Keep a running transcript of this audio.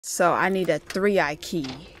So I need a 3-eye key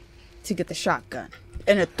to get the shotgun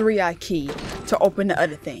and a 3-eye key to open the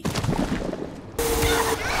other thing.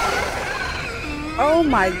 Oh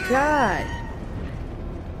my god.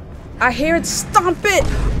 I hear it stomp it.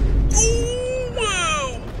 Oh,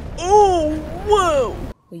 whoa. Oh, whoa.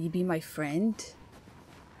 Will you be my friend?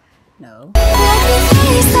 No. Let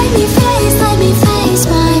me face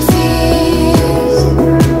my fears.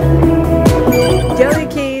 Jelly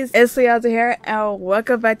Keys, it's Lealza here, and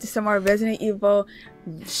welcome back to some more Resident Evil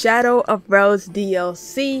Shadow of Rose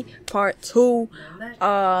DLC Part 2.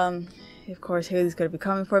 Of course, Haley's gonna be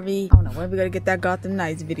coming for me. I don't know when we're gonna get that Gotham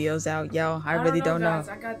Knights videos out, yo. I really don't know. Guys,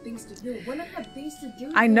 I got things to do. When I have things to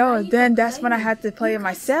do, I know, then that's when I had to play it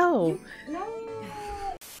myself.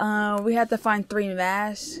 No. We had to find 3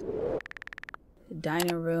 masks. The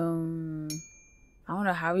dining room. I don't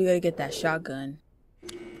know how we gonna get that shotgun.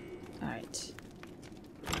 Alright.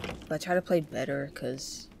 But try to play better,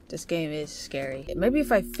 because this game is scary. Maybe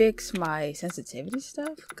if I fix my sensitivity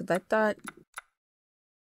stuff, because I thought,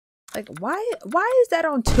 like, why is that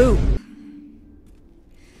on 2?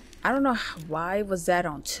 I don't know why was that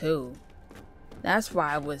on 2. That's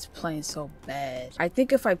why I was playing so bad. I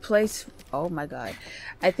think if I place, oh my god,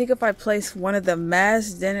 I think if I place one of the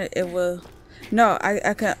masks, then it will. No,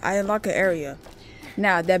 I unlock an area.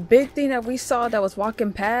 Now that big thing that we saw that was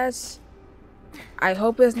walking past, I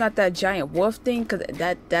hope it's not that giant wolf thing, cause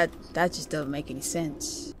that just doesn't make any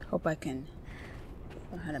sense. Hope I can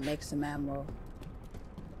learn how to make some ammo.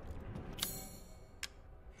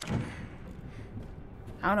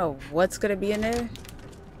 I don't know what's gonna be in there.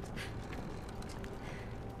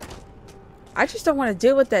 I just don't want to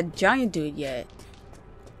deal with that giant dude yet.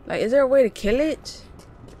 Like, is there a way to kill it?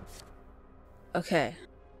 Okay.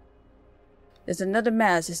 There's another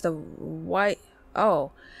mask. It's the white.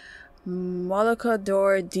 Oh. Molotov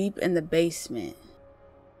door deep in the basement.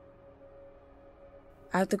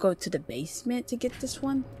 I have to go to the basement to get this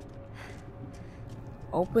one?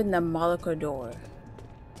 Open the Molotov door.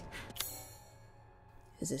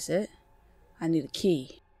 Is this it? I need a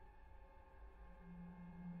key.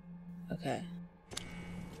 Okay.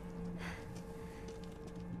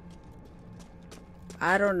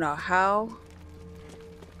 I don't know how.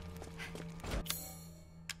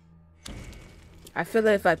 I feel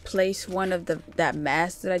like if I place one of that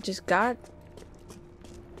mask that I just got,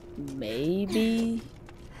 maybe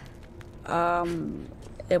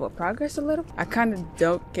it will progress a little. I kind of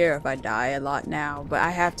don't care if I die a lot now, but I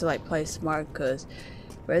have to like play smart because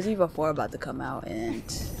Resident Evil 4 about to come out and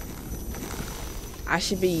I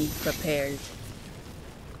should be prepared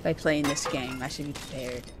by playing this game. I should be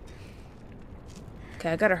prepared.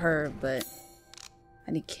 Okay, I got a herb, but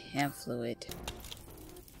I need chem fluid.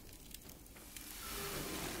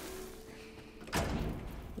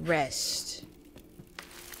 Rest.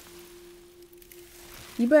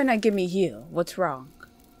 You better not get me heal. What's wrong?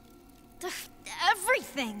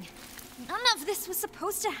 Everything. None of this was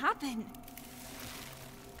supposed to happen.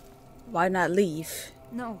 Why not leave?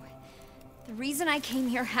 No. The reason I came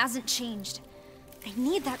here hasn't changed. I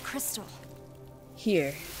need that crystal.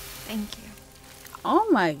 Here. Thank you. Oh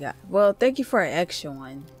my god. Well, thank you for an extra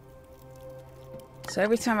one. So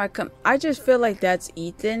every time I come, I just feel like that's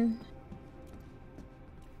Ethan.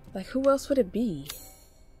 Like, who else would it be?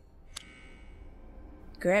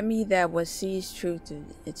 Grant me that what sees truth to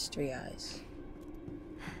its 3 eyes.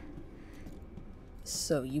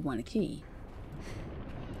 So you want a key?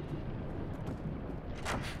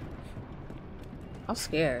 I'm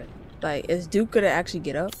scared. Like, is Duke gonna actually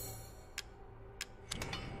get up?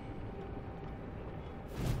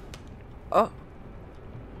 Oh.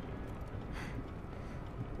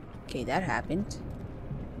 Okay, that happened.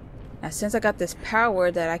 Now, since I got this power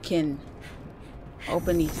that I can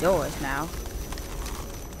open these doors now.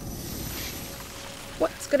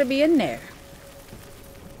 What's gonna be in there?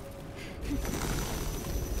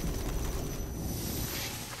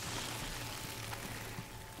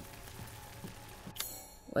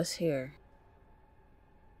 What's here?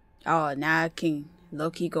 Oh, now I can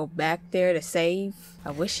low-key go back there to save. I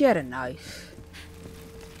wish you had a knife.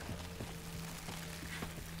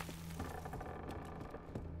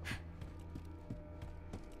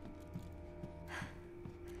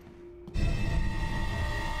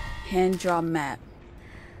 Hand draw map.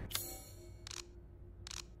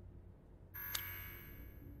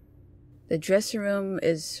 The dressing room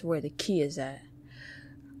is where the key is at.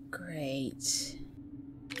 Great.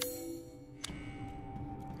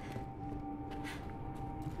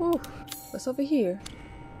 Ooh, what's over here?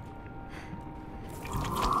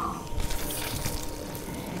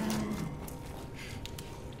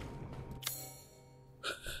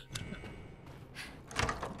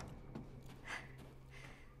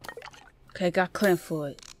 Okay, got Clint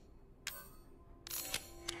foot.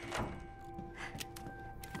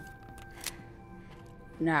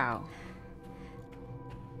 Now,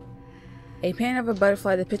 a painting of a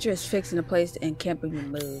butterfly. The picture is fixed in a place and can't be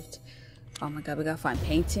removed. Oh my god, we gotta find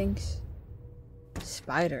paintings.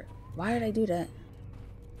 Spider. Why did I do that?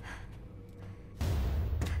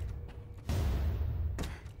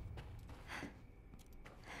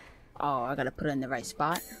 Oh, I gotta put it in the right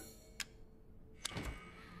spot.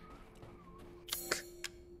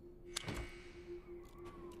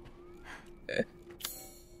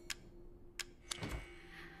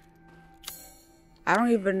 I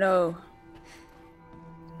don't even know.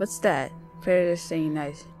 What's that? Fair saying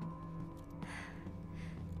nice.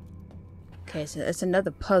 Okay, so it's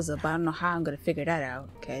another puzzle, but I don't know how I'm gonna figure that out.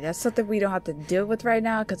 Okay, that's something we don't have to deal with right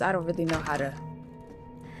now because I don't really know how to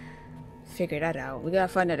figure that out. We gotta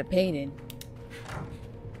find out a painting.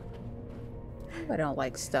 I don't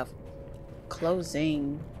like stuff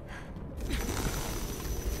closing.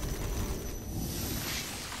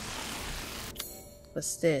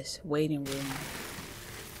 What's this? Waiting room.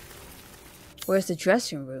 Where's the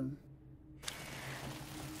dressing room?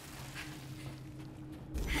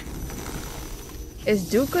 Is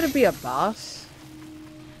Duke gonna be a boss?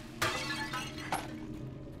 Okay,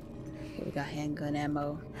 we got handgun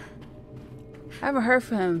ammo. I haven't heard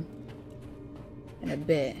from him in a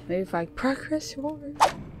bit. Maybe if I progress forward.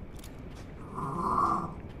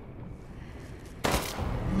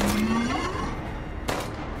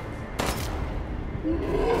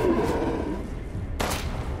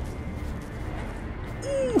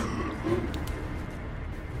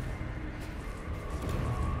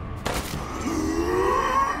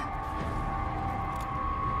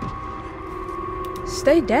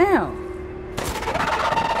 Stay down.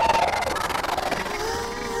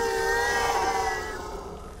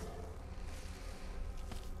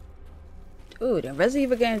 Dude, in Resident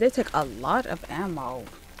Evil games, they take a lot of ammo.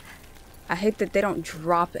 I hate that they don't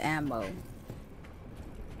drop ammo.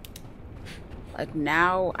 Like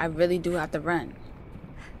now, I really do have to run.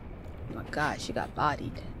 Oh my god, she got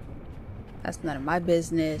bodied. That's none of my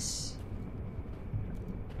business.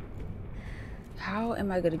 How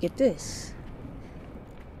am I gonna get this?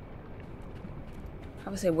 I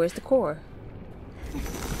would say, where's the core?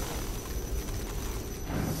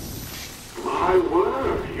 My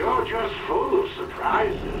word, you're just full of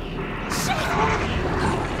surprises.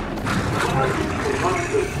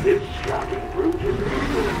 This scrapping brute is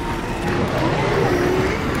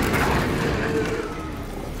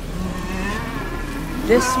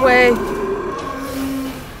This way.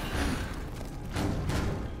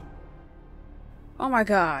 Oh my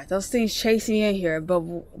god, those things chasing me in here, but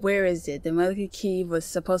where is it? The medical key was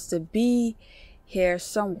supposed to be here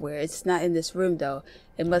somewhere. It's not in this room though.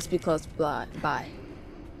 It must be close by. I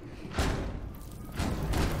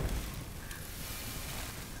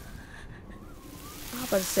was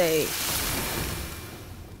about to say,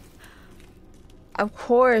 of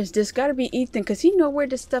course, this gotta be Ethan, because he know where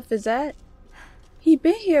this stuff is at. He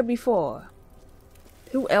been here before.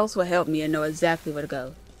 Who else will help me and know exactly where to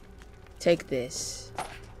go? Take this.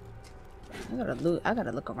 I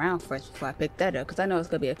gotta look around first before I pick that up, because I know it's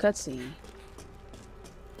gonna be a cutscene.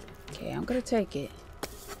 Okay, I'm gonna take it.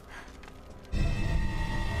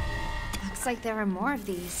 Looks like there are more of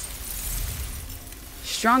these.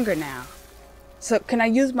 Stronger now. So can I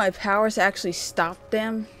use my powers to actually stop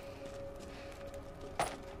them?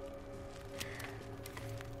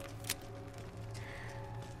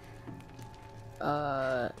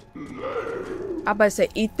 I'm about to say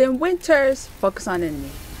Ethan Winters. Focus on enemy.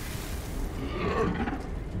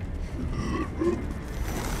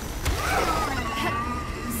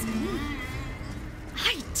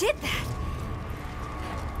 I did that.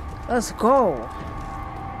 Let's go.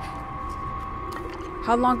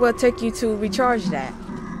 How long will it take you to recharge that?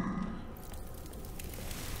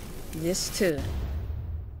 This too.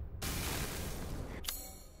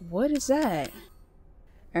 What is that?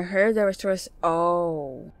 I heard there was tourists.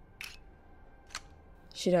 Oh.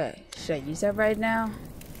 Should I use that right now?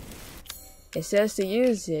 It says to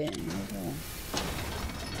use it. Okay.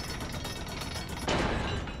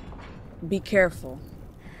 Be careful.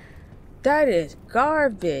 That is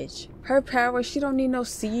garbage. Her power, she don't need no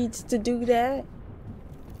seeds to do that.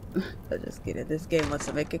 I just get it. This game wants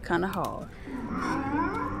to make it kind of hard.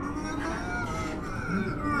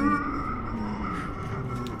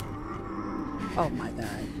 Oh my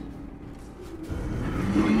god.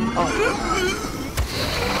 Oh.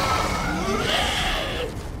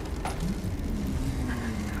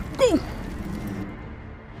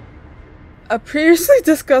 A previously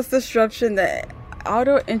discussed disruption that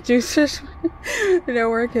auto-induces Their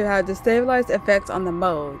work can have destabilized effects on the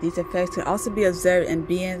mode. These effects can also be observed in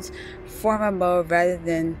beings form mode rather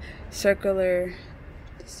than circular.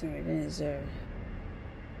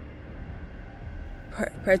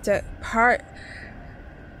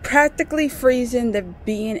 Practically freezing the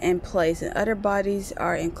being in place, and other bodies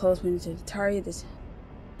are enclosed to target this.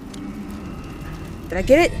 Did I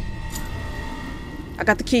get it? I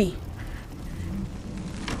got the key.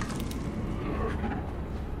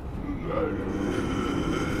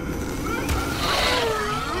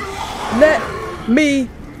 Let me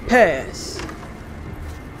pass.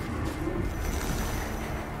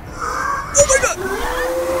 Oh my god!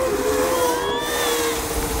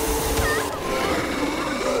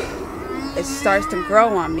 It starts to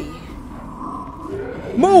grow on me.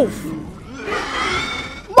 Move!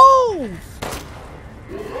 Move!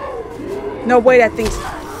 No way that thing's...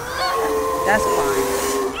 That's fine.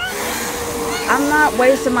 I'm not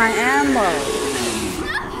wasting my ammo.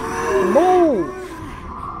 Move!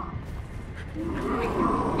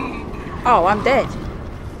 Oh, I'm dead.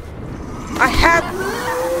 I have...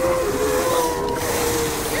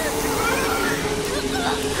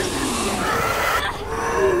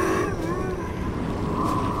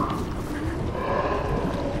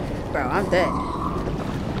 Bro, I'm dead.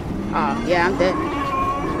 Oh, yeah, I'm dead.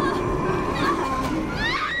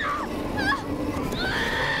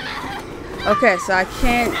 Okay, so I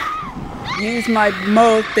can't use my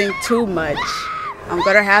mode thing too much. I'm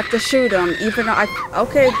gonna have to shoot him, even though I...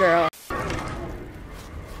 Okay, girl.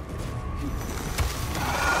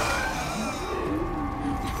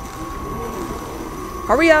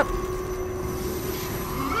 Hurry up!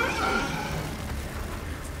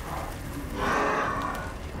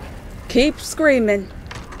 Keep screaming.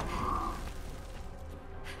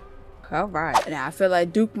 Alright, now I feel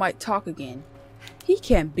like Duke might talk again. He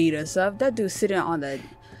can't beat us up. That dude's sitting on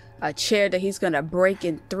a chair that he's gonna break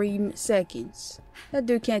in 3 seconds. That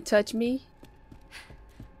dude can't touch me.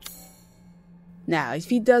 Now, if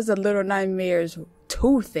he does a Little Nightmares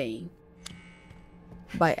 2 thing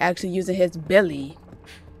by actually using his belly,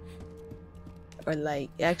 or like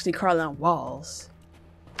actually crawling on walls,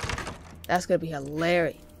 that's gonna be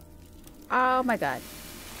hilarious. Oh my god.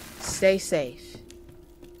 Stay safe.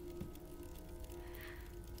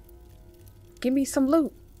 Give me some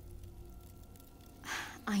loot.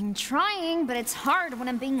 I'm trying, but it's hard when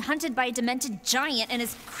I'm being hunted by a demented giant and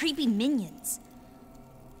his creepy minions.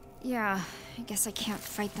 Yeah, I guess I can't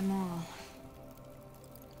fight them all.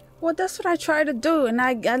 Well, that's what I try to do, and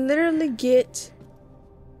I literally get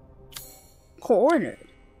cornered.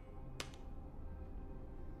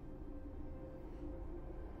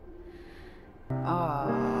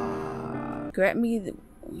 Grant me the...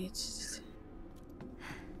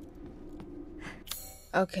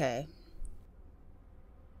 Okay.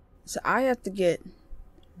 So I have to get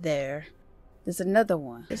there. There's another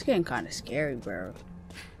one. It's getting kind of scary, bro.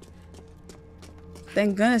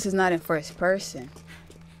 Thank goodness it's not in first person.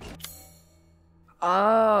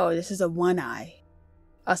 Oh, this is a 1 eye.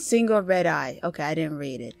 A single red eye. Okay, I didn't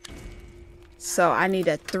read it. So I need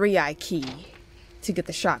a 3-eye key to get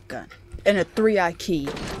the shotgun. And a 3-eye key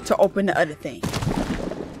to open the other thing.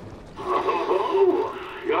 Oh,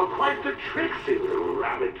 you're quite the tricksy little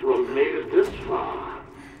rabbit to have made it this far.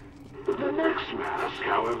 The next mask,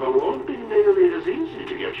 however, won't be nearly as easy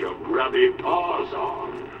to get your grubby paws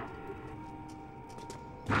on.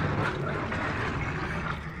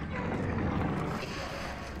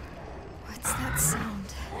 What's that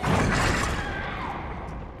sound?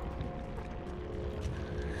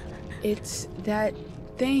 It's that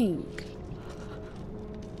thing.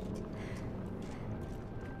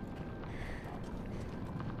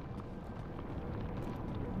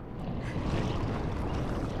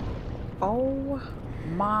 Oh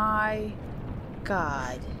my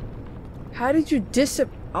god. How did you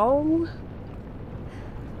Oh,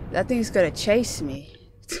 that thing's gonna chase me.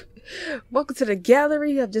 Welcome to the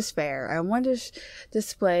Gallery of Despair, a wondrous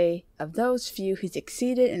display of those few who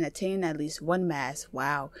succeeded in attaining at least one mask.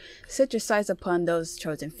 Wow. Set your sights upon those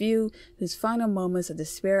chosen few whose final moments of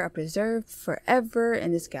despair are preserved forever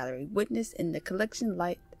in this gallery. Witness in the collection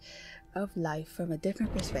light of life from a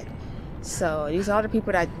different perspective. So these are all the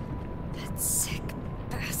people that... That sick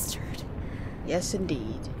bastard. Yes,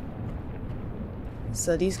 indeed.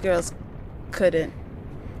 So these girls couldn't...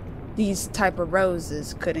 These type of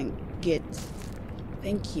roses couldn't get...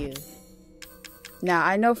 Thank you. Now,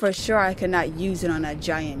 I know for sure I cannot use it on that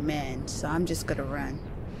giant man, so I'm just gonna run.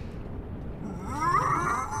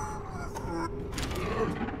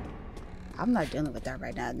 I'm not dealing with that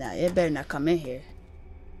right now. Now, it better not come in here.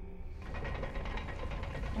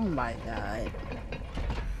 Oh my god.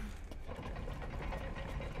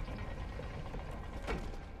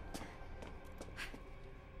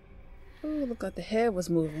 Oh, look like the head was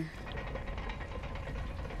moving.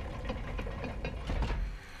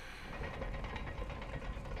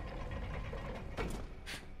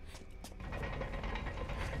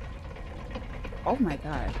 Oh my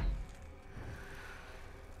god.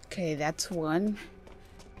 Okay, that's one.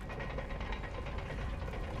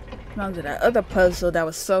 Now to that other puzzle that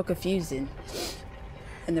was so confusing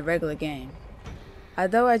in the regular game.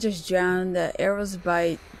 Although I just drowned, the arrows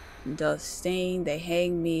bite, the sting, they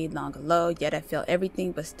hang me long and low, yet I feel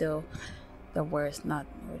everything, but still the worst, not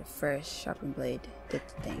where the first sharpened blade did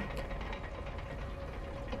the thing.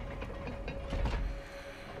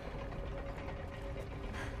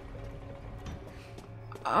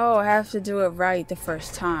 Oh, I have to do it right the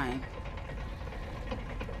first time.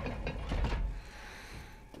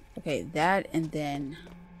 Okay, that and then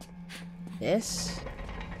this.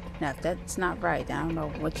 Now, if that's not right, I don't know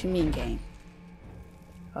what you mean, game.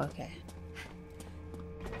 Okay.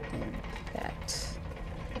 Then that.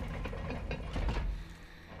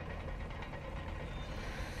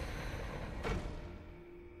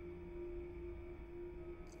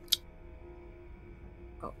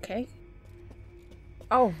 Okay.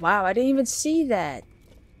 Oh, wow, I didn't even see that.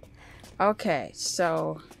 Okay,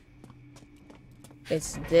 so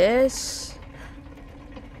it's this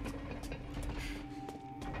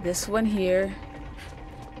one here.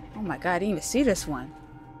 Oh my god, I didn't even see this one.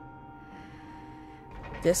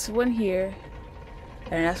 This one here.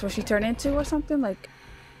 And that's what she turned into or something? Like,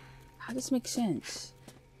 how does this make sense?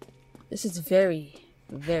 This is very,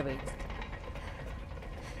 very...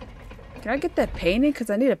 Can I get that painting?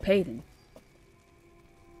 Because I need a painting.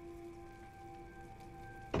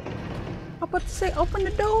 I'm about to say, open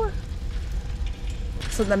the door.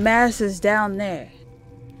 So the mask is down there.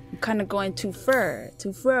 I'm kind of going too far.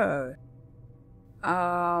 There's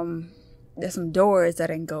some doors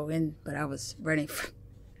that I didn't go in, but I was running from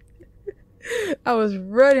I was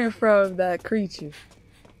running from that creature.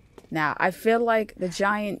 Now, I feel like the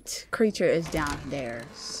giant creature is down there,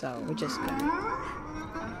 so we're just gonna...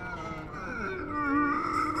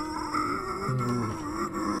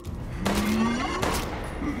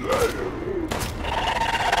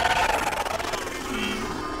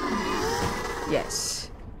 Yes.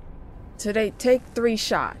 So they take 3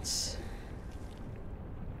 shots.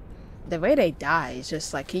 The way they die is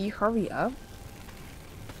just like, can you hurry up?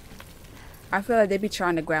 I feel like they be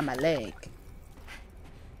trying to grab my leg.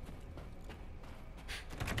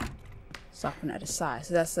 Soften at the side.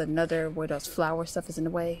 So that's another where those flower stuff is in the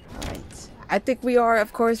way. Alright. I think we are,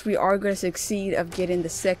 of course, we are going to succeed of getting the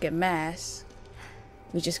second mask.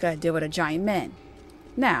 We just got to deal with a giant man.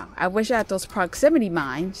 Now, I wish I had those proximity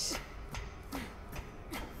mines.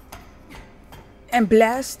 And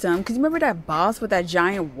blast him. Because you remember that boss with that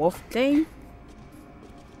giant wolf thing?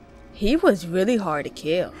 He was really hard to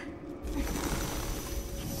kill.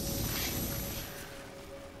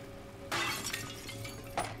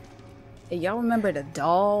 Hey, y'all remember the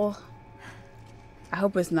doll? I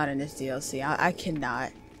hope it's not in this DLC. I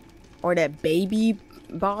cannot. Or that baby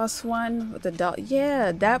boss one with the doll.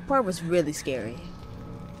 Yeah, that part was really scary.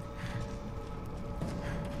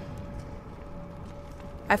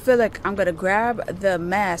 I feel like I'm gonna grab the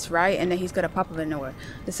mask, right? And then he's gonna pop up in nowhere.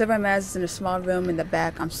 The silver mask is in a small room in the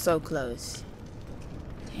back. I'm so close.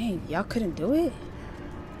 Dang, y'all couldn't do it?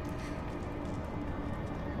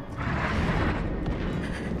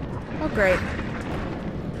 Oh, great.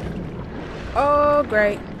 Oh,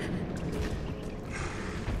 great.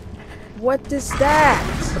 What is that?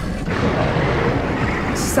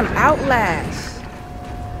 This is some Outlast.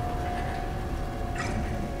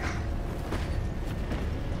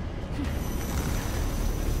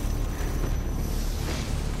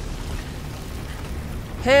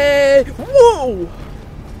 Hey! Whoa!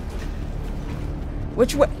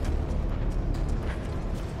 Which way?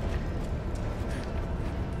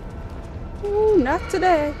 Ooh, not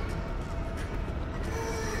today.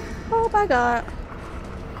 Oh my god.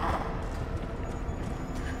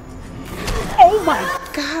 Oh my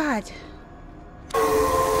god.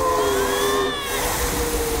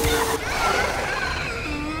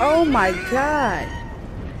 Oh my god.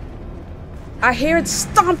 I hear it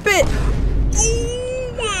stomp it. Oh,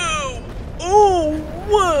 whoa. Oh,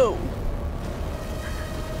 whoa.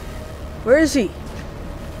 Where is he?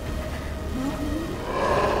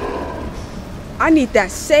 I need that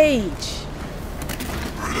sage.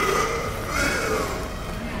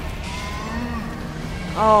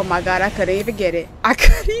 Oh my god, I couldn't even get it. I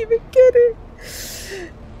couldn't even get it.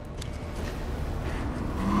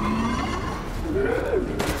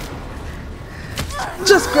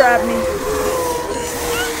 Just grab me.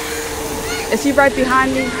 Is he right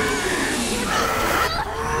behind me?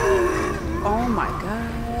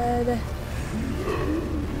 god.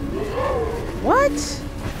 What?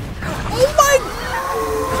 Oh my...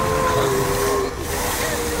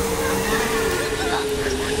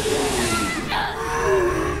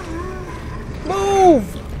 Move!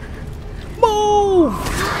 Move!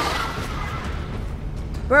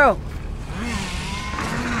 Bro.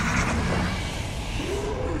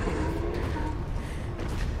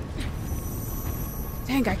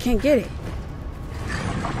 Dang, I can't get it.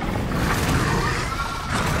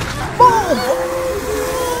 Move!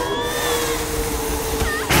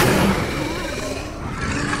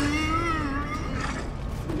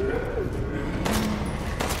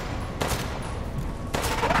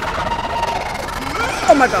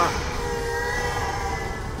 Oh my god.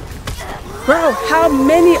 Bro, how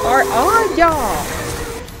many are on y'all?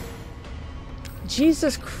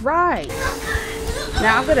 Jesus Christ.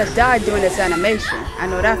 Now I'm gonna die doing this animation. I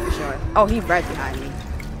know that for sure. Oh, he's right behind me.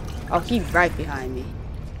 Oh, he's right behind me.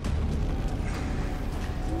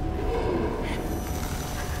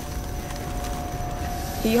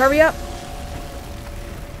 Can you hurry up?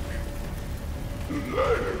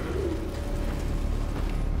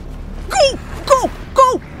 Go! Go!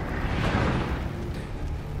 Go!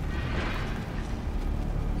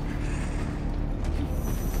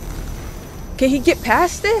 Can he get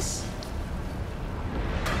past this?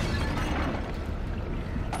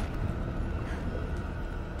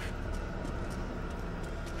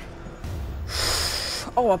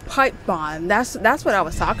 Oh, a pipe bomb. That's what I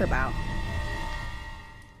was talking about.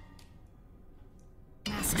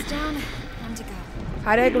 Masks down, time to go.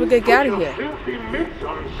 How the heck do we get out of here? Filthy mitts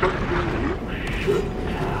on something you should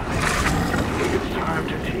have. It's time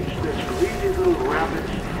to teach this greedy little rabbit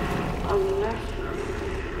a lesson.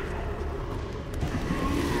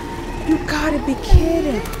 You gotta be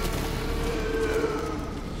kidding.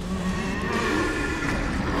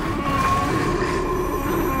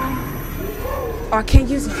 Oh, I can't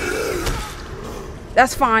use it.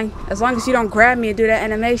 That's fine. As long as you don't grab me and do that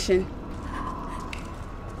animation.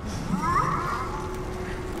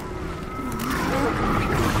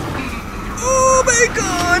 Oh my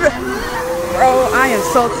god! Bro, I am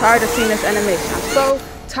so tired of seeing this animation. I'm so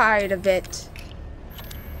tired of it.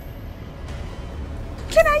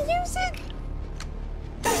 Can I use it?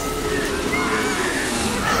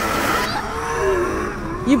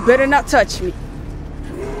 You better not touch me.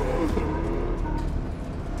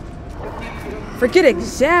 Forget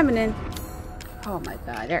examining. Oh my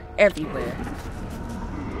god, they're everywhere.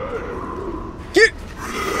 Get!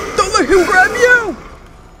 Don't let him grab you!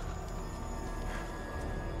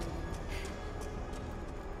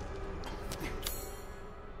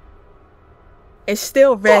 It's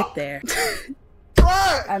still red there.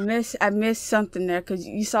 I missed something there because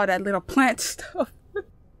you saw that little plant stuff.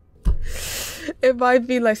 It might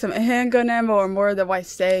be like some handgun ammo or more of the white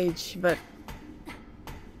stage, but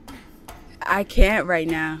I can't right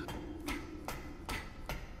now.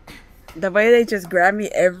 The way they just grab me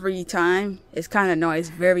every time is kind of annoying. It's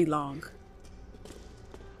very long.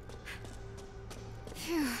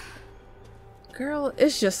 Girl,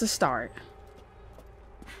 it's just a start.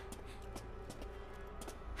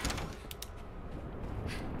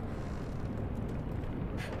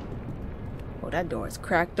 Oh, that door is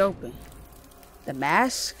cracked open. The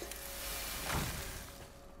mask?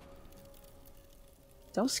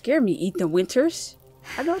 Don't scare me, Ethan Winters.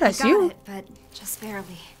 I know that's you. I got it, but just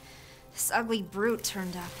barely. This ugly brute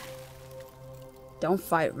turned up. Don't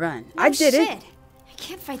fight, run. No I did shit. it. I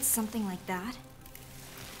can't fight something like that.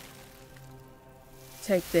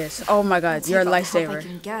 Take this. Oh my god, you're a lifesaver.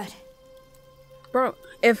 Bro,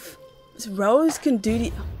 if Rose can do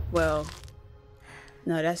the... Well,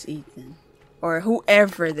 no, that's Ethan. Or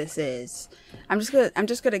whoever this is. I'm just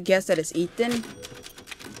gonna guess that it's Ethan.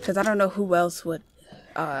 Because I don't know who else would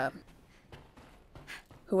help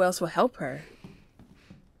her.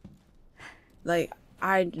 Like,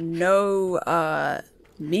 I know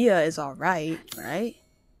Mia is alright, right?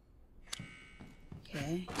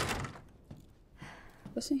 Okay.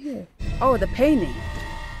 What's in here? Oh, the painting.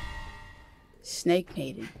 Snake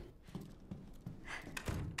painting.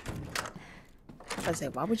 I say,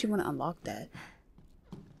 why would you want to unlock that?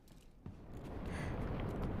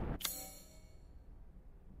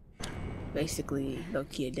 Basically,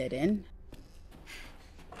 low-key a dead end.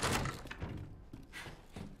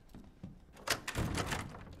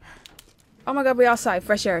 Oh my god, we outside.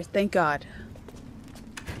 Fresh air. Thank god.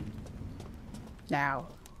 Now.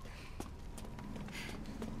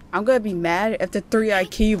 I'm gonna be mad if the 3-eye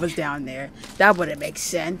key was down there. That wouldn't make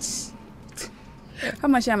sense. How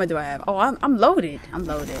much ammo do I have? Oh, I'm loaded. I'm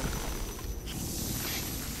loaded.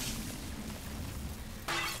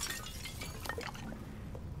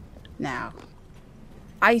 now.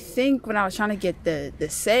 I think when I was trying to get the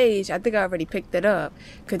sage, I think I already picked it up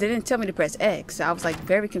because they didn't tell me to press X. So I was like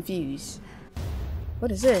very confused.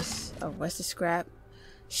 What is this? Oh, what's the scrap?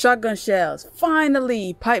 Shotgun shells.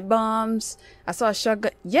 Finally! Pipe bombs. I saw a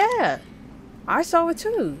shotgun. Yeah! I saw it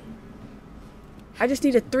too. I just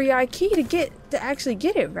need a 3-eye key to actually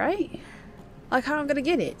get it, right? Like how I'm gonna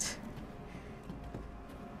get it.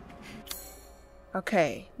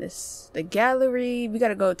 Okay, the gallery. We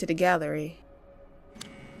gotta go to the gallery.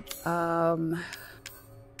 We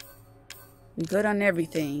good on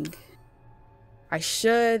everything. I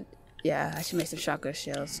should make some shotgun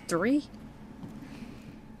shells. 3?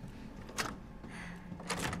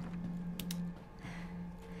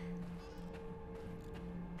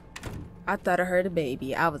 I thought I heard a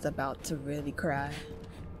baby. I was about to really cry.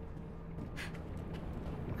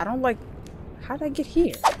 I don't like... How did I get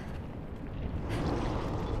here?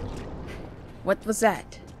 What was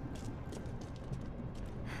that?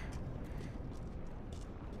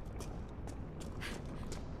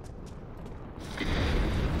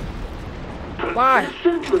 Why?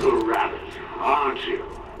 Persistent little rabbit, aren't you?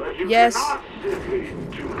 But you Yes. cannot simply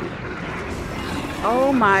do it.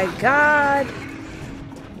 Oh my god.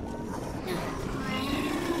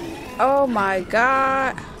 Oh my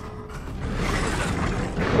god.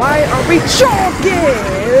 Why are we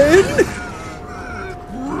choking?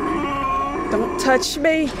 Don't touch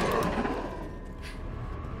me.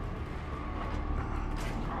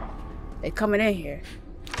 They coming in here.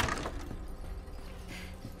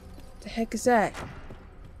 The heck is that?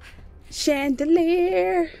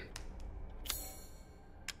 Chandelier.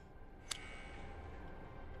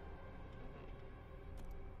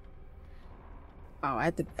 Oh, I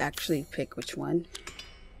have to actually pick which one.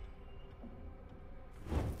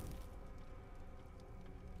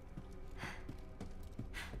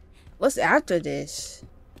 What's after this?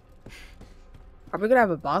 Are we gonna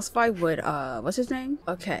have a boss fight with what's his name?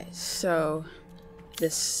 Okay, so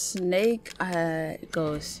the snake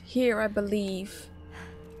goes here, I believe.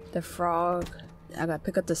 The frog. I gotta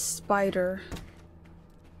pick up the spider.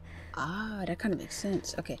 Ah, that kind of makes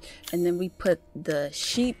sense. Okay, and then we put the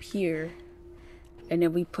sheep here. And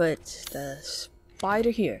then we put the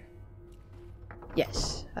spider here.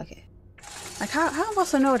 Yes. Okay. Like how am I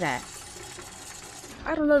supposed to know that?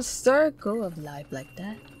 I don't know the circle of life like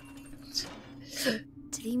that. Did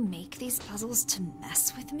he make these puzzles to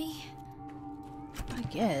mess with me? I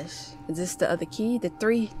guess. Is this the other key? The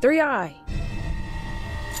three-eye.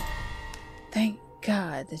 Thank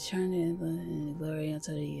God. The shining glory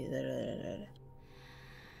unto the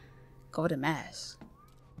golden mask.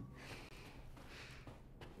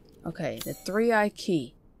 Okay, the 3-eye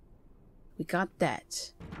key. We got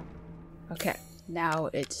that. Okay, now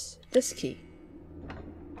it's this key.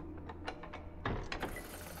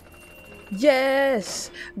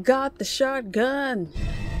 Yes! Got the shotgun!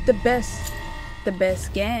 The best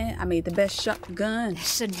gun. I mean, the best shotgun.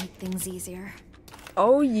 This should make things easier.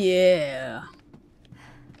 Oh, yeah.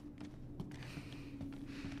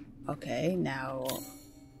 Okay, now...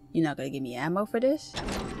 You're not gonna give me ammo for this?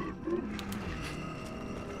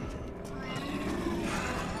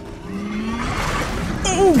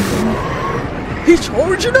 Oh! He's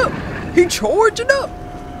charging up! He's charging up!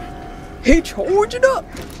 He's charging up!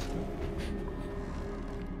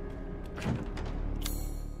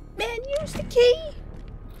 Man, use the key!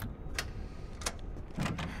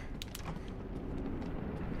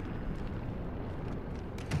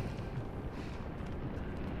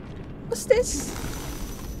 What's this?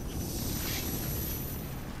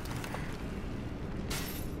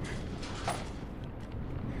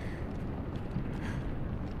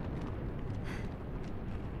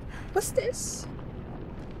 What's this?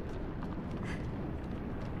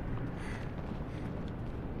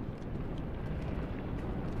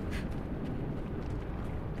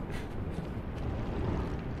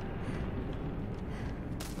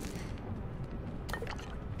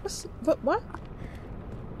 What?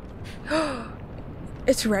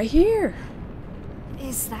 It's right here.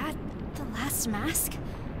 Is that the last mask?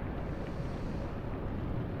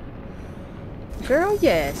 Girl,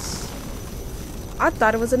 yes. I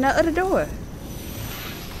thought it was another door.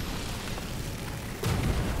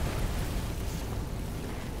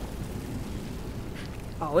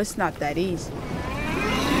 Oh, it's not that easy.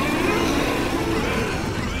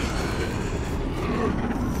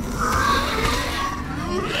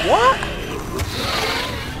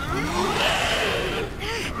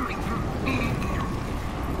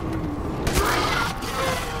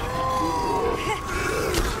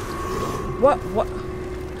 What? What?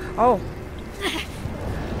 Oh.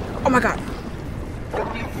 Oh my God.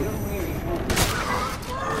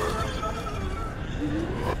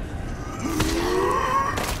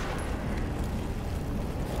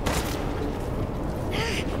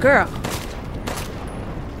 Girl.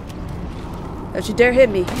 Don't you dare hit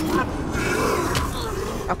me.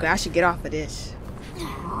 Okay, I should get off of this.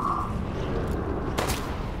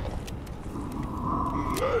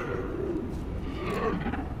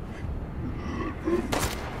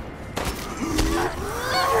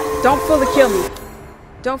 Don't fully kill me.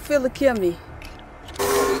 Don't fully kill me.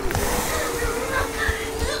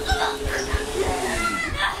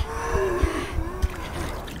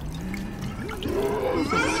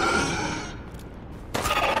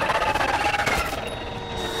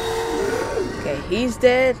 Okay, he's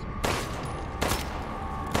dead.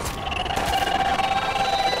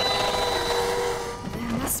 There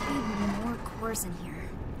must be more cores in here.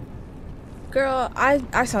 Girl,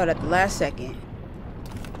 I saw it at the last second.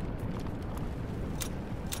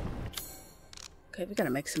 Okay, we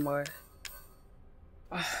gotta make some more.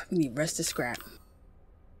 Oh, we need rusted scrap.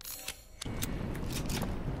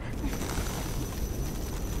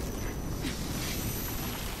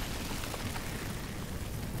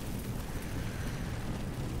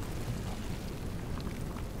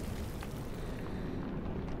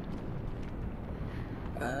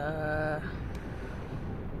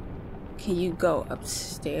 Can you go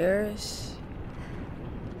upstairs?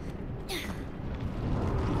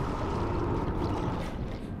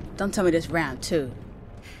 Don't tell me this round two.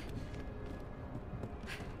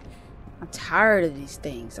 I'm tired of these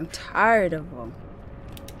things. I'm tired of them.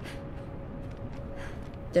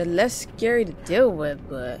 They're less scary to deal with,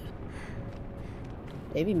 but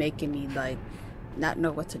they be making me like not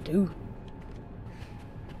know what to do.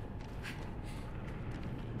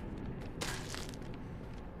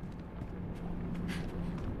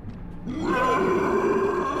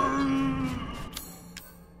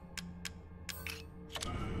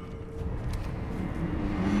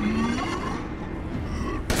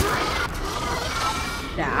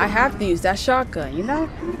 Now I have to use that shotgun, you know?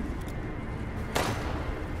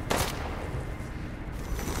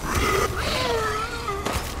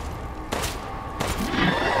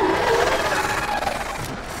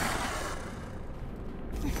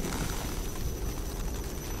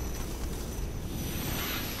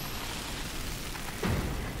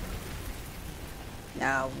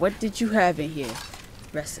 Now, what did you have in here?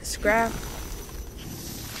 Rusted scrap.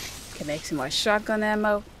 Can make some more shotgun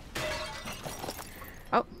ammo.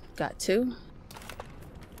 Oh, got two.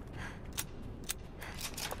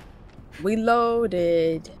 We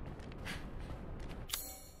loaded.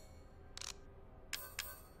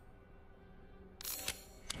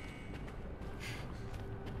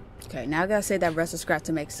 Okay, now I gotta save that rusted scrap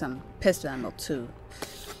to make some pistol ammo too.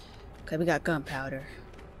 Okay, we got gunpowder.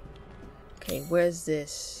 Okay, where's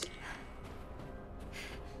this?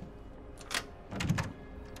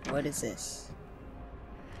 What is this?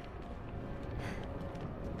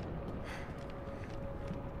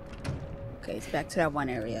 Okay, it's back to that one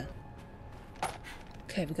area.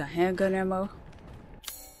 Okay, we got handgun ammo.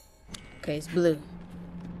 Okay, it's blue.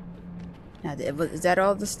 Now, is that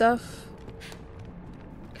all the stuff?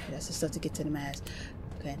 Okay, that's the stuff to get to the mask.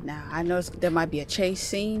 Okay, now I noticed there might be a chase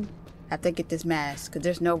scene. I have to get this mask, because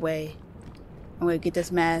there's no way I'm going to get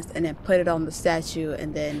this mask and then put it on the statue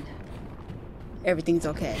and then everything's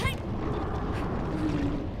okay.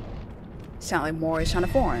 Sound like more is trying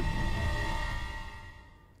to form.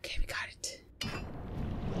 Okay, we got it.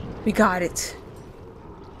 We got it.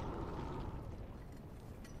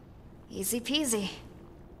 Easy peasy.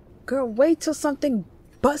 Girl, wait till something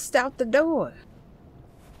busts out the door.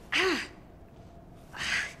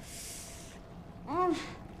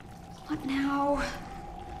 What now?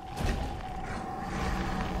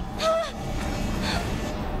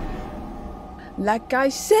 Like I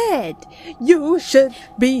said, you should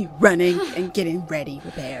be running and getting ready,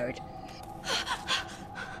 prepared.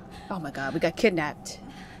 Oh my god, we got kidnapped.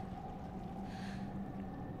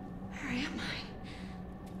 Where am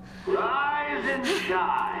I? Rise and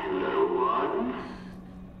shine, little one.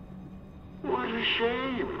 What a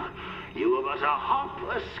shame. You were but a hop,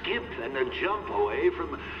 a skip, and a jump away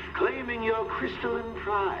from claiming your crystalline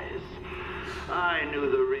prize. I knew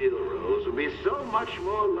the real Rose would be so much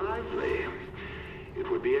more lively. It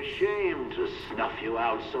would be a shame to snuff you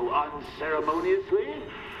out so unceremoniously.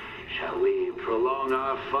 Shall we prolong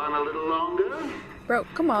our fun a little longer? Bro,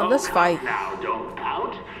 come on, let's fight. Now, don't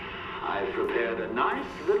pout. I've prepared a nice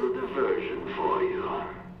little diversion for you.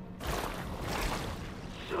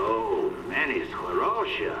 So many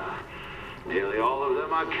sclerotia. Nearly all of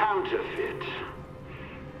them are counterfeit.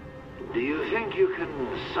 Do you think you can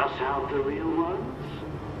suss out the real ones?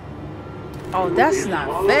 Oh, that's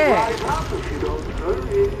not fair. Right up if you don't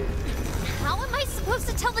hurry. How am I supposed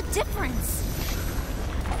to tell the difference?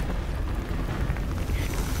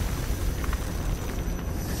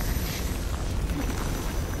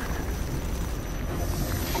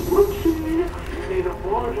 Whoopsie, need a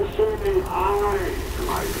more discerning eye,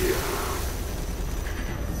 my dear.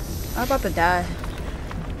 I'm about to die.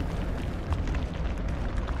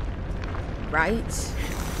 Right?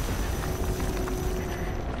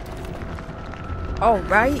 Oh,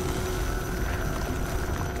 right?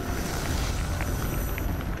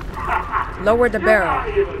 Lower the barrel.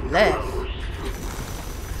 Left.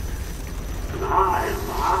 My,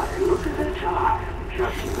 look at the time.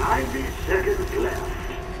 Just 90 seconds left.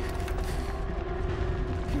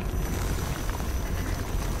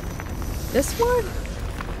 This one?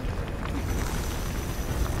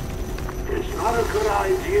 It's not a good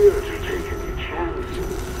idea to take any chances.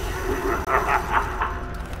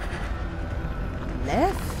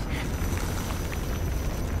 Left?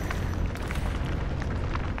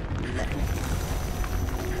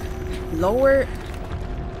 Lower.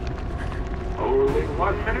 Only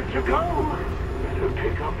 1 minute to go. Better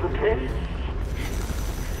pick up the pace.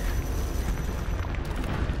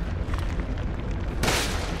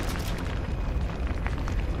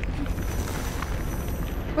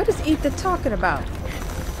 What is Ethan talking about?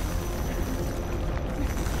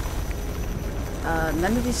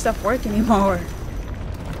 None of these stuff work anymore.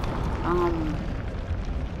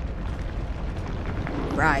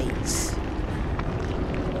 Right.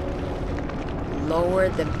 Lower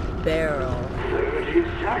the barrel. 30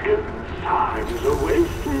 seconds. Time's a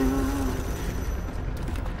wasting.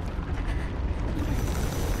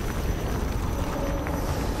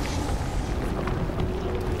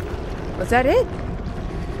 Was that it?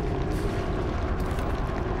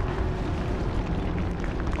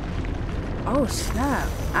 Oh snap.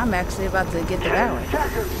 I'm actually about to get the 10 barrel.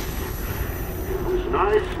 seconds. It was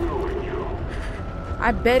nice knowing you.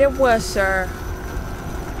 I bet it was, sir.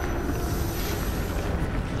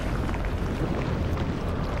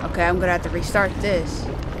 Okay, I'm gonna have to restart this.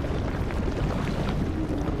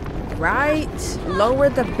 Right, lower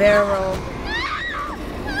the barrel.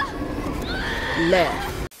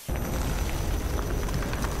 Left.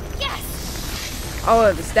 Yes! Oh,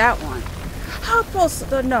 it was that one. How am I supposed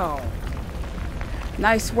to know?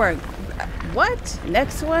 Nice work. What?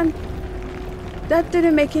 Next one? That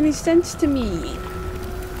didn't make any sense to me.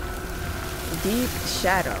 Deep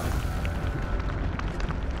shadow.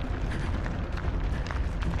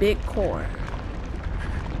 Big core.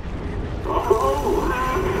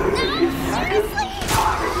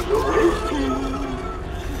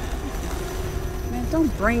 Man,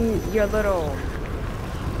 don't bring your little...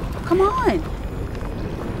 Come on.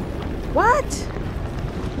 What?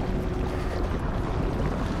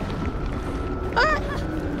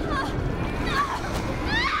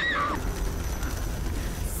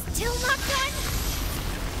 Still not done?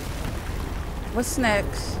 What's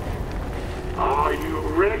next? Are you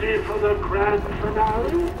ready for the grand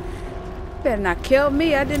finale? Better not kill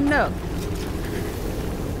me, I didn't know.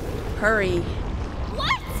 Hurry.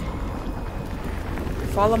 What?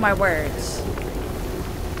 Follow my words.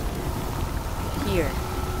 Here.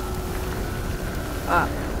 Up.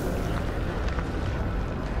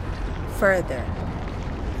 Further.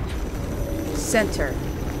 Center.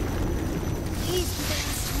 He's the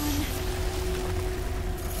last one.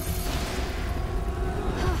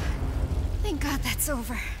 Thank God that's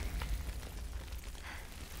over.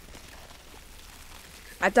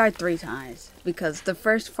 I died 3 times because the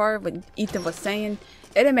first part what Ethan was saying,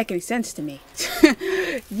 it didn't make any sense to me.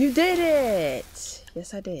 You did it.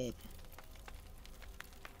 Yes, I did.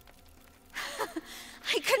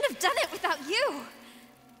 I couldn't have done it without you.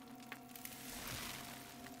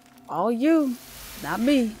 All you, not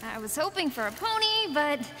me. I was hoping for a pony,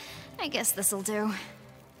 but I guess this'll do.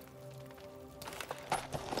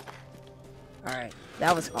 Alright,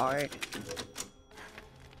 that was hard.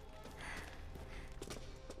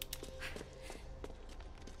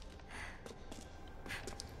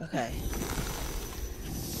 Okay.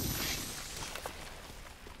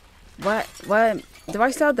 What? Do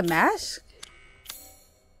I still have the mask?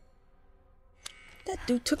 That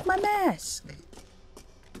dude took my mask.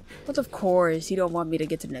 But of course, he don't want me to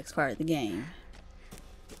get to the next part of the game.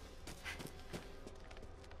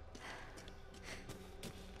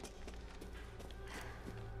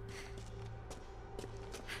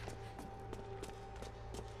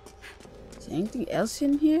 Is there anything else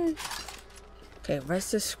in here? Okay,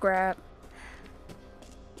 rest of scrap.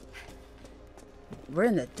 We're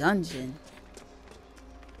in the dungeon.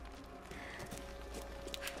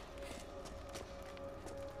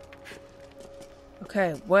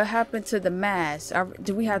 Okay, what happened to the mask?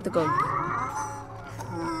 Do we have to go? You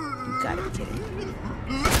gotta be kidding me.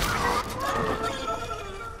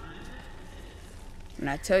 When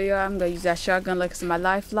I tell you I'm gonna use that shotgun like it's my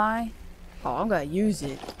lifeline, oh, I'm gonna use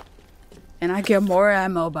it. And I get more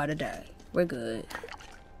ammo by the day. We're good.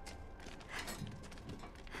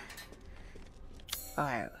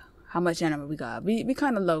 Alright, how much ammo we got? We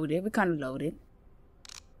kind of loaded.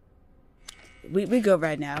 We good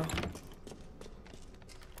right now.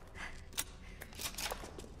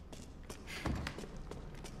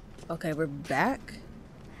 Okay, we're back.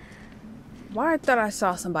 Why I thought I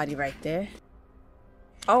saw somebody right there.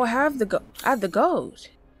 Oh, I have the gold.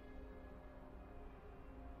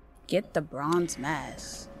 Get the bronze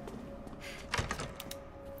mask.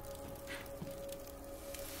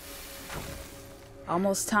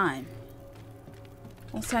 Almost time.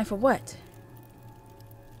 Almost time for what?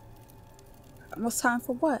 Almost time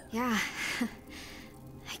for what? Yeah.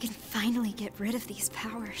 I can finally get rid of these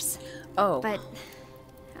powers. Oh. But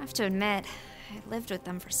I have to admit, I lived with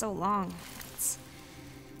them for so long. It's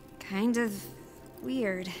kind of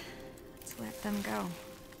weird to let them go.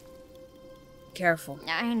 Careful.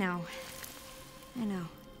 I know.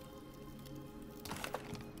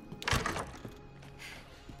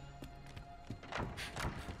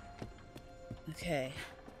 Okay.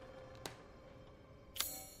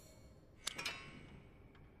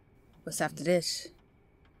 What's after this?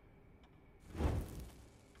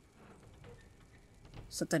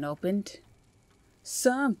 Something opened?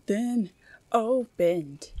 Something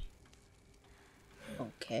opened.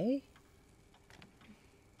 Okay.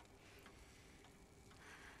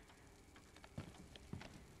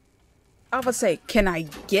 I would say, can I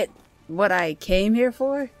get what I came here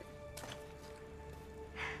for?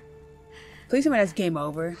 Please tell me that's game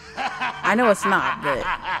over. I know it's not, but...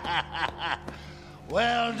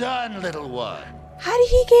 Well done, little one. How did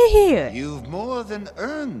he get here? You've more than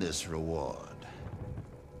earned this reward.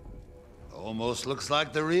 Almost looks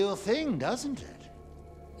like the real thing, doesn't it?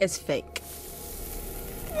 It's fake.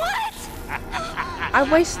 What? I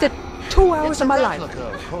wasted 2 hours It's of a my life.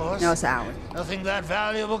 replica, of course. No, it's an hour. Nothing that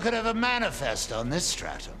valuable could ever manifest on this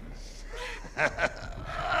stratum.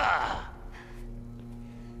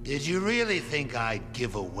 Did you really think I'd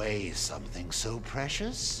give away something so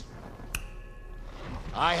precious?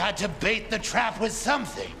 I had to bait the trap with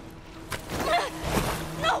something.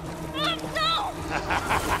 No!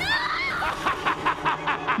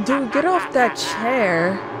 Dude, get off that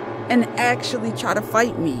chair and actually try to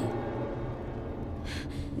fight me.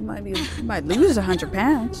 You might lose 100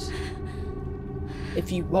 pounds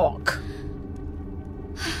if you walk.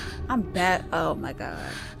 I'm bad. Oh my god.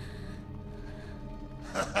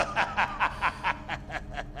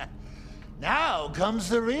 Now comes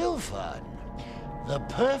the real fun. The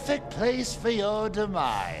perfect place for your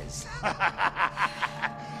demise.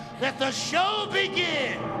 Let the show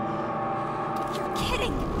begin! You're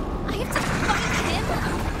kidding! I have to fight him?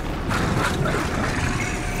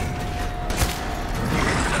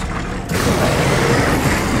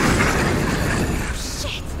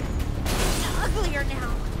 Shit! It's uglier now.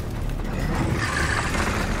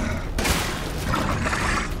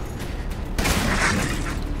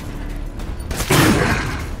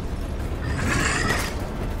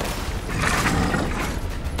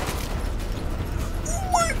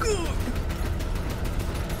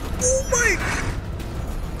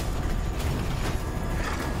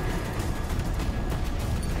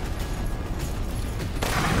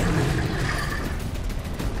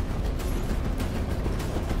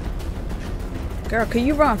 Girl, can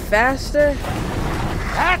you run faster?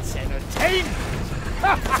 That's entertainment!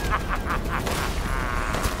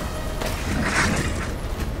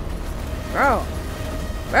 Bro.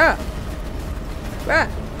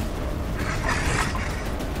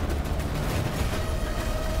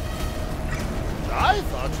 I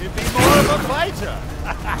thought you'd be more of a fighter.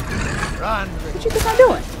 Run, What you think I'm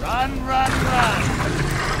doing? run, run!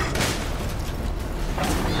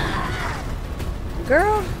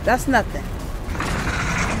 Girl, that's nothing.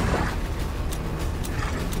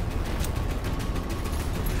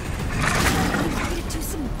 Need to do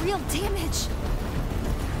some real damage.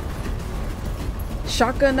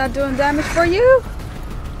 Shotgun not doing damage for you?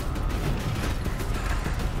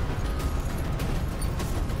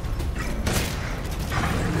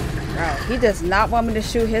 Bro, he does not want me to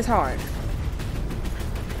shoot his heart.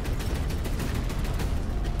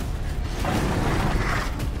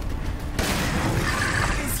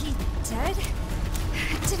 Is he dead?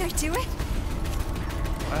 Did I do it?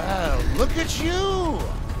 Well, look at you!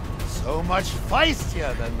 So much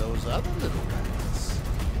feistier than those other little rats.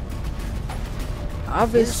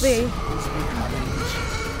 Obviously.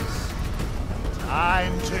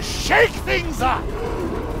 Time to shake things up!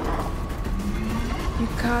 You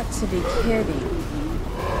got to be kidding.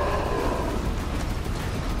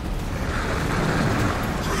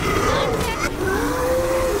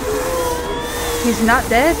 He's not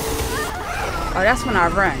dead? Oh, that's when I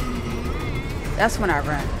run. That's when I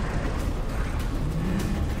run.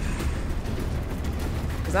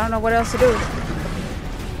 Because I don't know what else to do.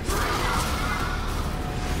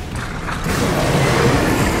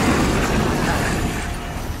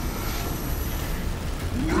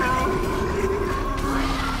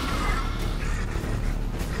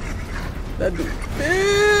 That'd be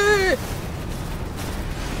big!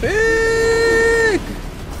 Big!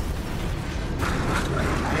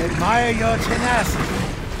 I admire your tenacity.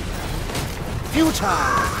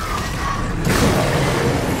 Futile!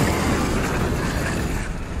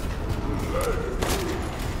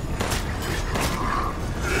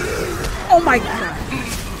 Oh my god!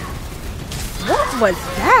 What was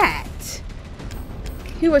that?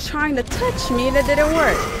 He was trying to touch me and it didn't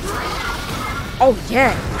work. Oh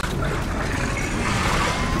yeah!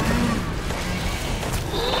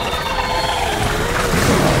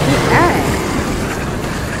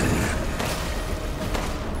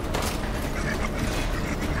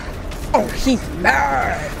 Oh, he's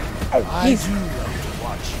mad! Oh, he's... I do love to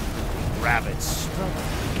watch you rabbits struggle.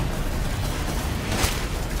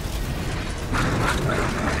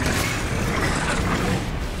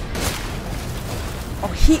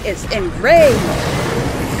 Oh, he is enraged!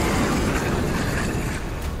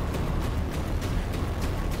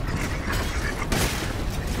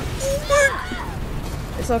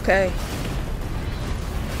 It's okay.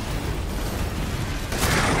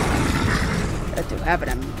 That dude having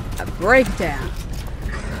a breakdown.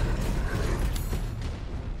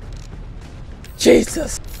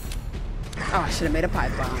 Jesus! Oh, I should have made a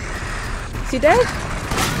pipe bomb. Is he dead?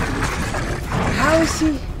 How is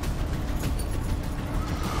he?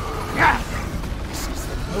 This is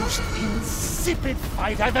the most insipid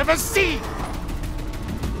fight I've ever seen!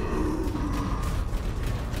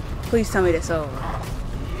 Please tell me this over.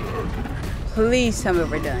 Please tell me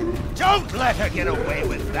we're done. Don't let her get away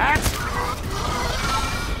with that!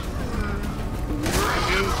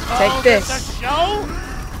 You Take this. A show?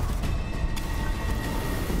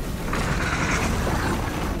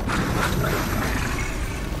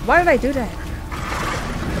 Why did I do that?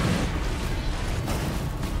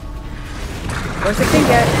 Where's the thing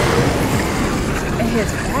at? In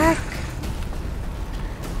his back?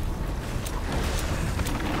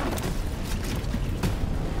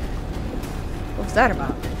 What's that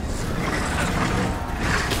about?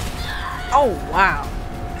 Oh, wow.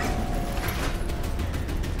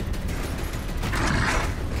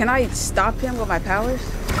 Can I stop him with my powers?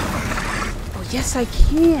 Oh, yes, I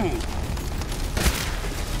can.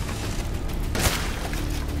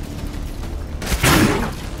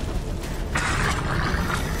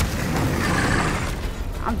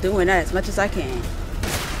 I'm doing that as much as I can.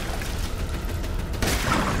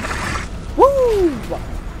 Woo!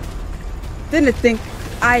 Didn't think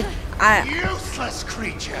I Useless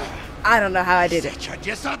creature! I don't know how I did it. Such a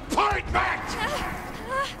disappointment!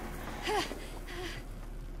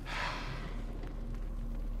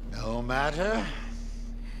 No matter.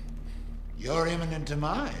 Your imminent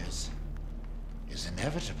demise is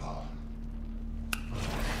inevitable.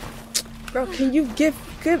 Bro, can you give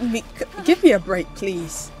me a break,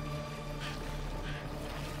 please?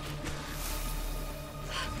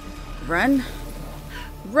 Run.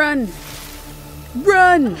 Run.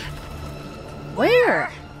 Run. Where?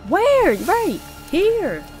 Where? Right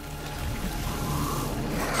here.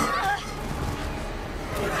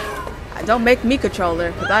 Don't make me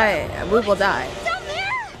controller, cause we will die. Down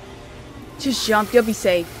there! Just jump, you'll be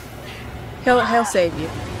safe. He'll save you.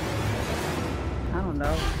 I don't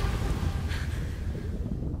know.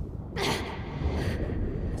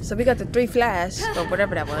 So we got the 3 flasks, or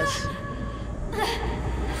whatever that was.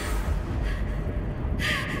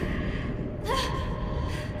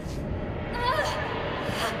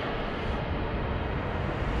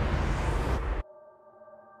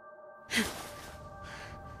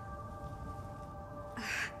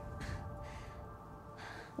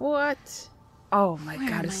 What? Oh my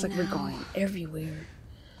god, it's like we're going everywhere.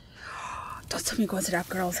 Don't tell me going to that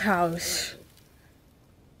girl's house.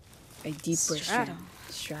 A deeper stratum.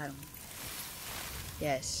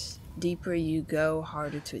 Yes. Deeper you go,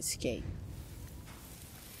 harder to escape.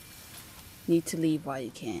 Need to leave while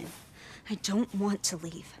you can. I don't want to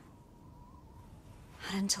leave.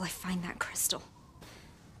 Not until I find that crystal.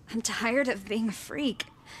 I'm tired of being a freak.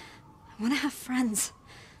 I want to have friends.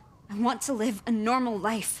 I want to live a normal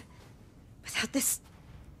life without this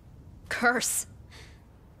curse.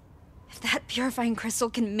 If that purifying crystal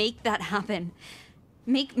can make that happen,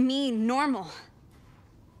 make me normal,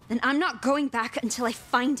 then I'm not going back until I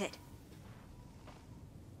find it.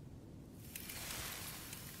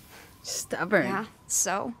 Stubborn. Yeah,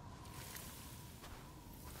 so?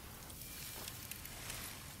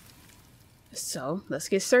 So, let's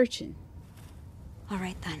get searching. All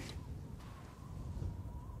right then.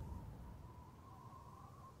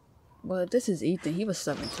 Well, this is Ethan. He was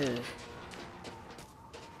stubborn too.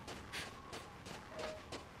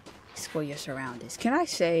 Explore your surroundings. Can I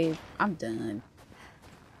save? I'm done.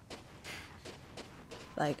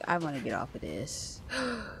 Like, I want to get off of this.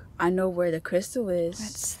 I know where the crystal is.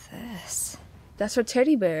 What's this? That's her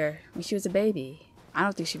teddy bear when she was a baby. I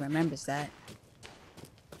don't think she remembers that.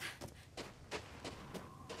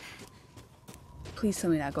 Please tell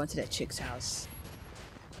me not going to that chick's house.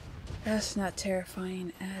 That's not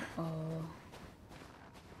terrifying at all.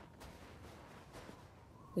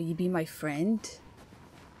 Will you be my friend?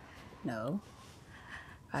 No.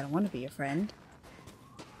 I don't want to be your friend.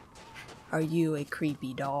 Are you a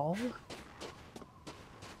creepy doll?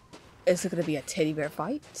 Is it gonna be a teddy bear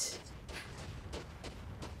fight?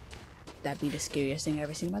 That'd be the scariest thing I've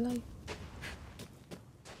ever seen in my life.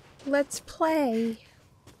 Let's play.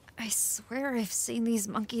 I swear I've seen these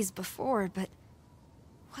monkeys before, but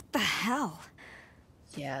what the hell?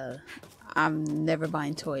 Yeah, I'm never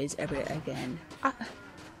buying toys ever again. I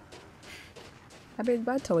barely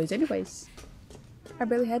buy toys anyways. I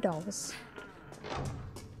barely had dolls.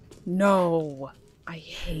 No, I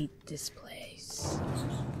hate this place.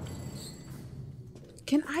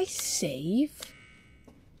 Can I save?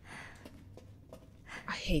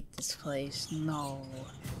 I hate this place. No.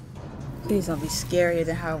 Please don't be scarier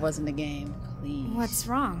than how it was in the game. Please. What's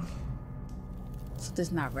wrong?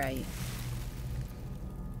 Something's not right.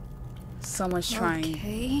 Someone's trying.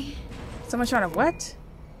 Okay. Someone's trying to what?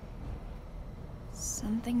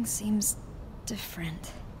 Something seems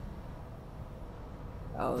different.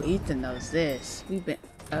 Oh, Ethan knows this. We've been.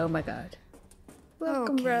 Oh my god.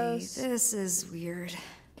 Welcome, Okay, Rose. this is weird.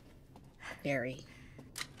 Very.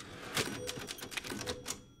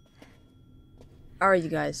 Alright, you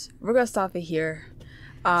guys. We're gonna stop it here.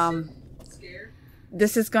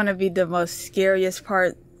 This is gonna be the most scariest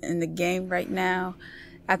part in the game right now.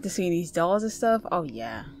 After seeing these dolls and stuff. Oh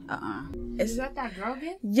yeah. Is that girl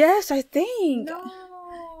again? Yes, I think. No.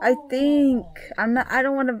 I think. I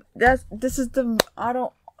don't wanna that's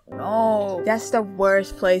the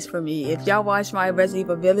worst place for me. If y'all watch my Resident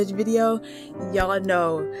Evil Village video, y'all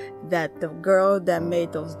know that the girl that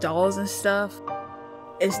made those dolls and stuff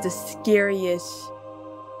is the scariest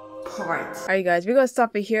part. Alright guys, we're gonna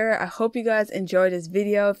stop it here. I hope you guys enjoyed this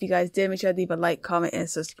video. If you guys did, make sure to leave a like, comment, and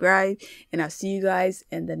subscribe. And I'll see you guys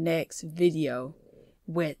in the next video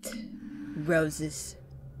with Rose's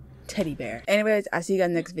teddy bear. Anyways, I'll see you guys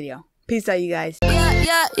in the next video. Peace out, you guys.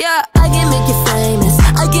 Yeah, I can make you famous,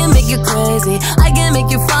 I can make you crazy, I can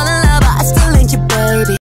make you fall in love, but I still ain't your baby.